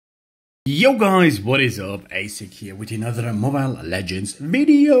Yo guys, what is up? ACiK here with another Mobile Legends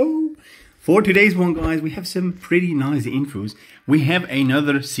video. For today's one guys, we have some pretty nice infos. We have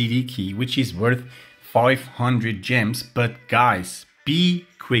another CD key which is worth 500 gems, but guys, be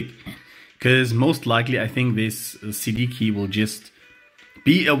quick, because most likely I think this CD key will just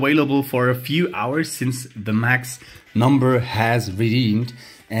be available for a few hours since the max number has redeemed.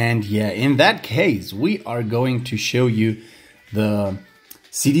 And yeah, in that case, we are going to show you the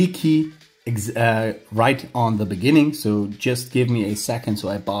CD key right on the beginning. So just give me a second so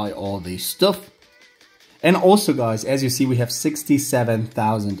I buy all this stuff. And also guys, as you see, we have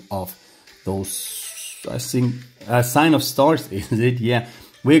 67,000 of those, I think, sign of stars, is it? Yeah,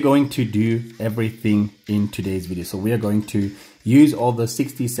 we're going to do everything in today's video. So we are going to use all the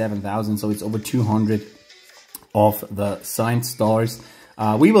 67,000, so it's over 200 of the signed stars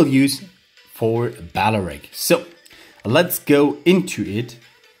we will use for Balarik. So let's go into it.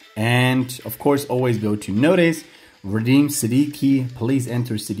 And of course, always go to notice, redeem CD key, please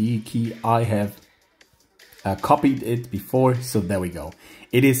enter CD key. I have copied it before, so there we go.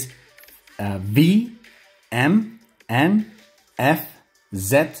 It is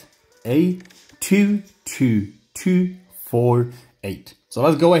VMNFZA22248. So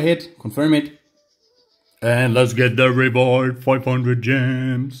let's go ahead, confirm it, and let's get the reward, 500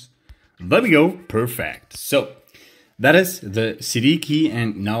 gems. There we go, perfect. So that is the CD key,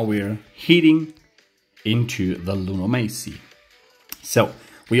 and now we're heading into the Lunox. So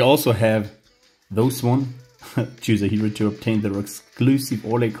we also have those one. Choose a hero to obtain the exclusive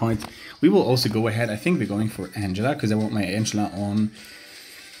Orlay cards. We will also go ahead. I think we're going for Angela, because I want my Angela on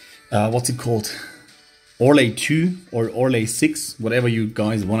what's it called? Orlay 2 or Orlay 6, whatever you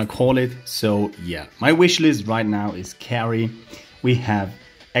guys want to call it. So yeah, my wish list right now is Carry. We have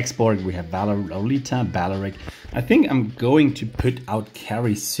Export, we have Lolita, Balarik. I think I'm going to put out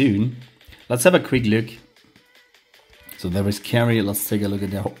Carry soon. Let's have a quick look. So there is Carry. Let's take a look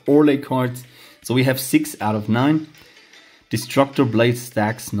at the Orlay cards. So we have 6 out of 9. Destructor Blade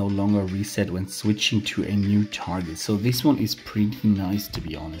stacks no longer reset when switching to a new target. So this one is pretty nice, to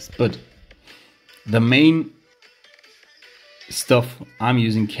be honest. But the main stuff I'm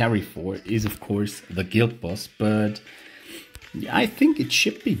using Carry for is of course the guild boss, but I think it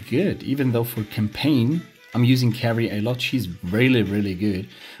should be good, even though for campaign I'm using Carry a lot. She's really good,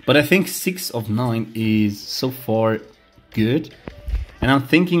 but I think 6 of 9 is so far good, and I'm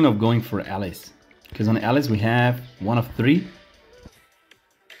thinking of going for Alice, because on Alice we have 1 of 3.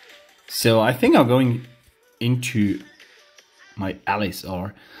 So I think I'm going into my Alice.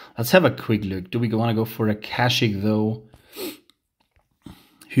 Or let's have a quick look. Do we want to go for a ACiK though?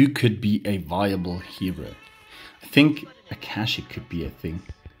 Who could be a viable hero? I think a ACiK could be a thing.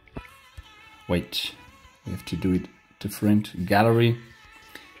 Wait, we have to do it different. Gallery.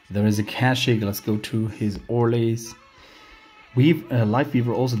 There is a ACiK. Let's go to his Orlays. Life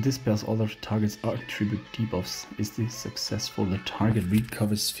Weaver also dispels all other targets' attribute debuffs. Is this successful? The target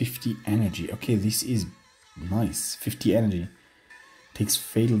recovers 50 energy. Okay, this is nice. 50 energy. Takes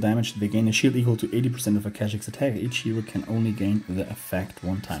fatal damage. They gain a shield equal to 80% of a ACiK's attack. Each hero can only gain the effect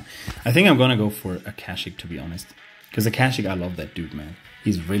 1 time. I think I'm gonna go for a ACiK, to be honest. Because the ACiK, I love that dude, man.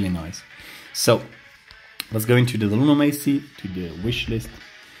 He's really nice. So let's go into the Lunox, to the wish list.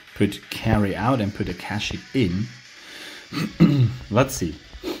 Put Carry out and put a ACiK in. Let's see.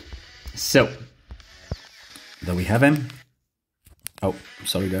 So there we have him. Oh,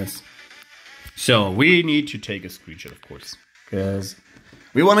 sorry guys. So we need to take a screenshot, of course, because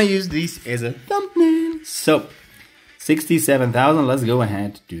we want to use this as a thumbnail. So 67,000. Let's go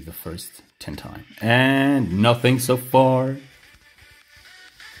ahead, do the first 10 times, and nothing so far.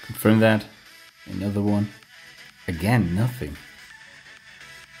 Confirm that. Another one. Again, nothing.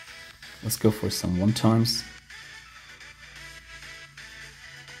 Let's go for some 1 times.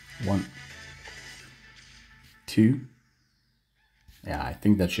 1, 2. Yeah, I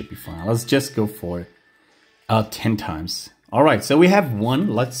think that should be fine. Let's just go for 10 times. All right, so we have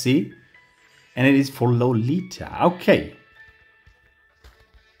 1. Let's see, and it is for Lolita. Okay.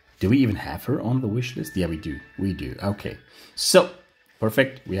 Do we even have her on the wish list? Yeah, we do. We do. Okay. So,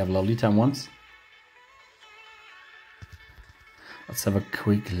 perfect. We have Lolita once. Let's have a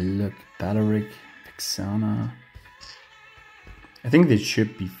quick look. Balarik, Pixana. I think this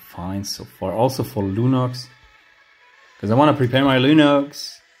should be fine so far. Also for Lunox, because I want to prepare my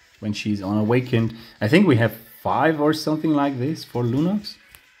Lunox when she's unawakened. I think we have 5 or something like this for Lunox.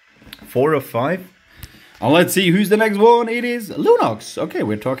 4 of 5. And let's see who's the next one. It is Lunox. Okay,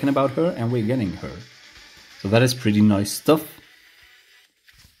 we're talking about her and we're getting her. So that is pretty nice stuff.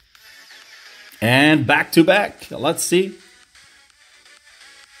 And back to back. Let's see.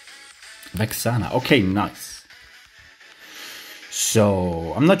 Vexana. Okay, nice.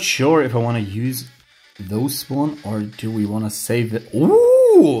 So, I'm not sure if I want to use those one or do we want to save it.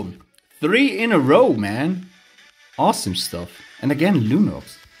 Ooh! 3 in a row, man. Awesome stuff. And again,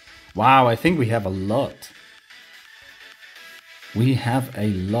 Lunox. Wow, I think we have a lot. We have a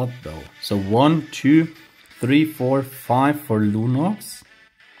lot though. So 1, 2, 3, 4, 5 for Lunox.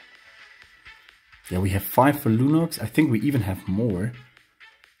 Yeah, we have 5 for Lunox. I think we even have more.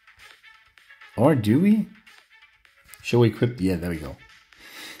 Or do we? Show equipped. Yeah, there we go.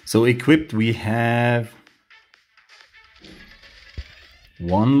 So equipped we have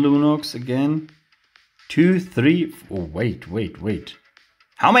 1 Lunox again. 2, 3. Oh, wait.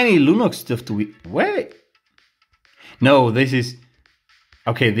 How many Lunox stuff do we... Wait. No, this is...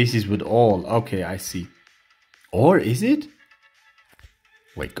 Okay, this is with all. Okay, I see. Or is it?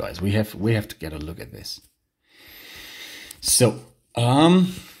 Wait, guys, we have to get a look at this. So,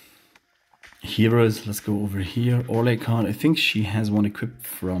 heroes, let's go over here. Orlay card, I think she has one equipped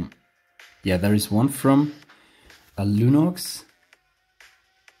from... Yeah, there is one from a Lunox.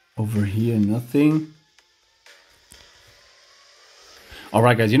 Over here, nothing. All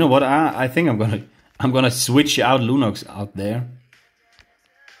right, guys, you know what? I think I'm gonna switch out Lunox out there.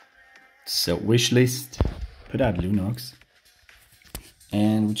 So wish list, put out Lunox.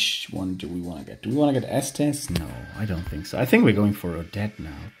 And which one do we want to get? Do we want to get Estes? No, I don't think so. I think we're going for Odette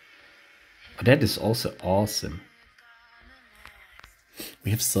now. Odette is also awesome.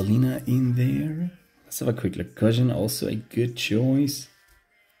 We have Selena in there. Let's have a quick look. Cousin, also a good choice.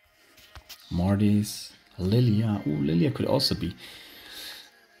 Marty's, Lilia. Oh, Lilia could also be.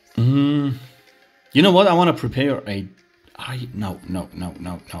 You know what? I want to prepare a... No.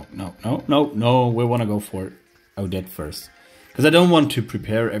 We want to go for Odette first. Because I don't want to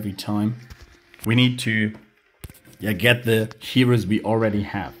prepare every time. We need to get the heroes we already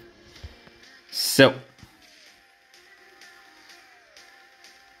have. So.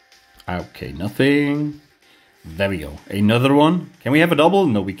 Okay, nothing. There we go. Another one. Can we have a double?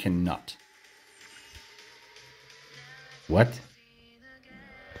 No, we cannot. What?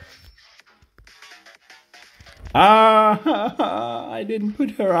 I didn't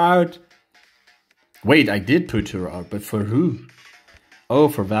put her out. Wait, I did put her out, but for who? Oh,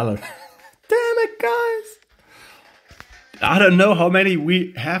 for Valor. Damn it, guys. I don't know how many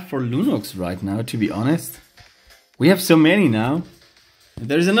we have for Lunox right now, to be honest. We have so many now.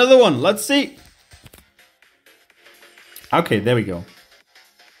 There's another one. Let's see. Okay, there we go.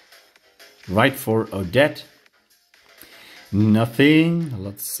 Right for Odette. Nothing.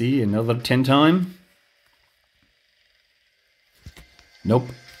 Let's see. Another 10 time. Nope.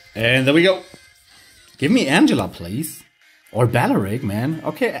 And there we go. Give me Angela, please. Or Ballaric, man.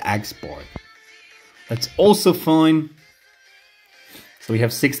 Okay, Axborg. That's also fine. So we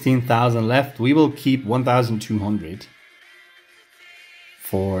have 16,000 left. We will keep 1,200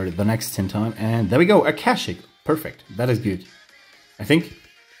 for the next 10 time. And there we go. ACiK. Perfect. That is good. I think.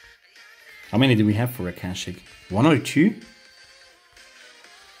 How many do we have for ACiK? 1 or 2?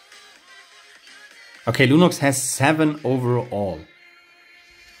 Okay, Lunox has 7 overall.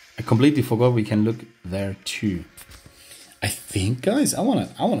 I completely forgot we can look there too. I think, guys, I wanna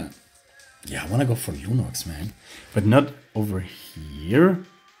go for Lunox, man. But not over here.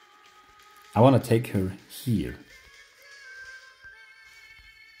 I wanna take her here.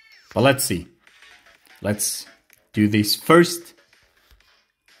 But let's see. Let's do this first.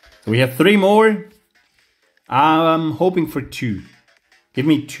 So we have 3 more. I'm hoping for 2. Give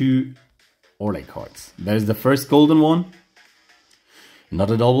me 2 Orlay cards. There's the first golden one. Not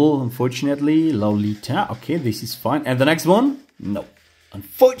a double, unfortunately. Lolita. Okay, this is fine. And the next one? No.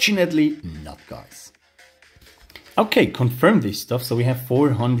 Unfortunately, not, guys. Okay, confirm this stuff. So we have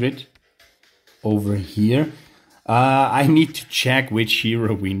 400 over here. I need to check which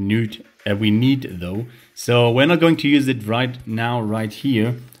hero we need though. So we're not going to use it right now, right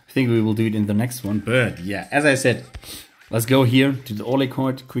here. I think we will do it in the next one. But yeah, as I said, let's go here to the Orlay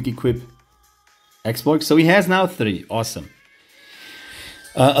card. Quick equip. Xbox. So he has now 3. Awesome.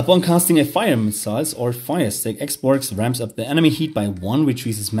 Upon casting a fire missile or fire stick, Xbox ramps up the enemy heat by 1, which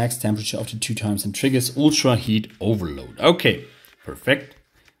increases max temperature up to 2 times and triggers ultra heat overload. Okay, perfect.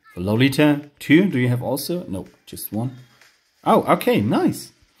 For Lolita, 2. Do you have also? No, just 1. Oh, okay,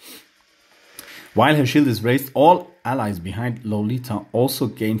 nice. While her shield is raised, all allies behind Lolita also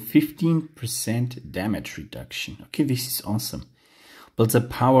gain 15% damage reduction. Okay, this is awesome. Builds up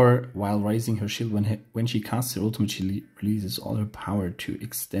power while raising her shield. When she casts her ultimate, she releases all her power to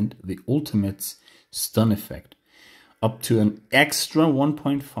extend the ultimate's stun effect up to an extra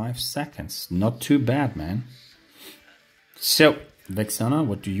 1.5 seconds. Not too bad, man. So, Vexana,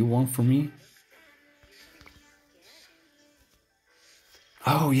 what do you want from me?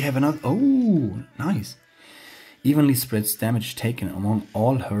 Oh, you have another. Oh, nice. Evenly spreads damage taken among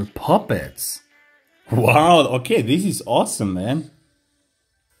all her puppets. Wow, okay, this is awesome, man.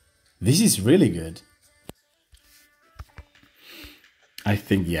 This is really good. I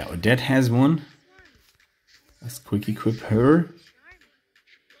think, yeah, Odette has one. Let's quick equip her.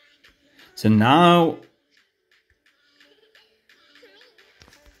 So now...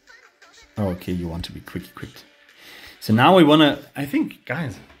 Oh, okay, you want to be quick equipped. So now we want to... I think,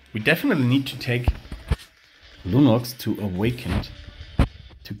 guys, we definitely need to take Lunox to Awakened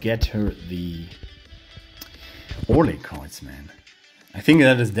to get her the Orlay cards, man. I think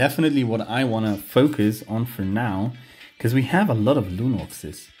that is definitely what I want to focus on for now, because we have a lot of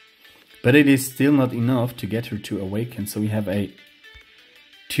Lunoxes, but it is still not enough to get her to Awaken. So we have a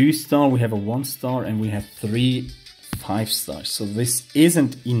 2-star, we have a 1-star, and we have 3 5-stars. So this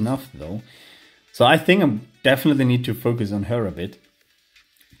isn't enough though. So I think I definitely need to focus on her a bit,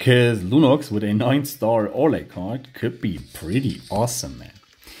 because Lunox with a 9-star Orlay card could be pretty awesome, man.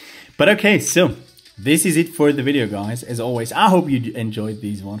 But okay, so this is it for the video, guys. As always, I hope you enjoyed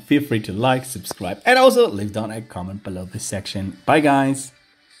these one. Feel free to like, subscribe, and also leave down a comment below this section. Bye, guys.